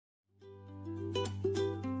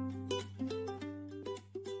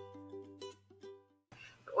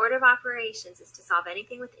order of operations is to solve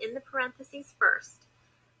anything within the parentheses first.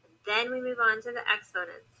 And then we move on to the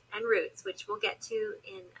exponents and roots, which we'll get to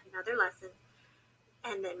in another lesson.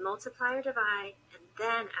 And then multiply or divide, and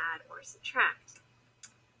then add or subtract.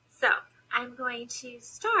 So I'm going to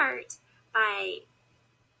start by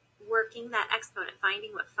working that exponent,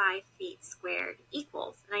 finding what 5 feet squared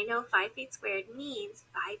equals. And I know 5 feet squared means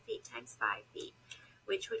 5 feet times 5 feet,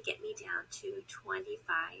 which would get me down to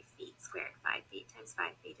 25 feet squared. 5 feet times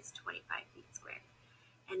 5 feet is 25 feet squared.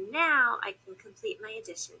 And now I can complete my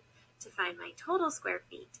addition to find my total square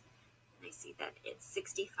feet. And I see that it's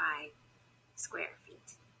 65 square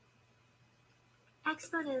feet.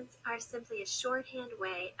 Exponents are simply a shorthand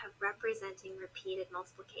way of representing repeated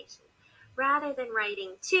multiplication. Rather than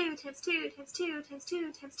writing 2 times 2 times 2 times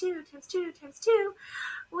 2 times 2 times 2 times 2,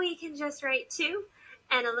 we can just write 2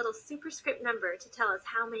 and a little superscript number to tell us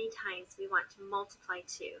how many times we want to multiply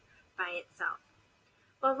 2 by itself.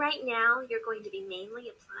 Well, right now you're going to be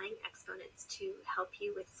mainly applying exponents to help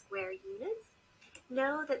you with square units.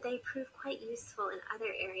 Know that they prove quite useful in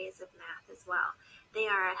other areas of math as well. They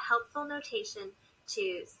are a helpful notation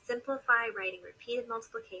to simplify writing repeated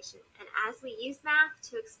multiplication, and as we use math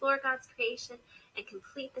to explore God's creation and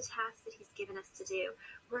complete the tasks that He's given us to do,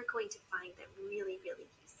 we're going to find them really, really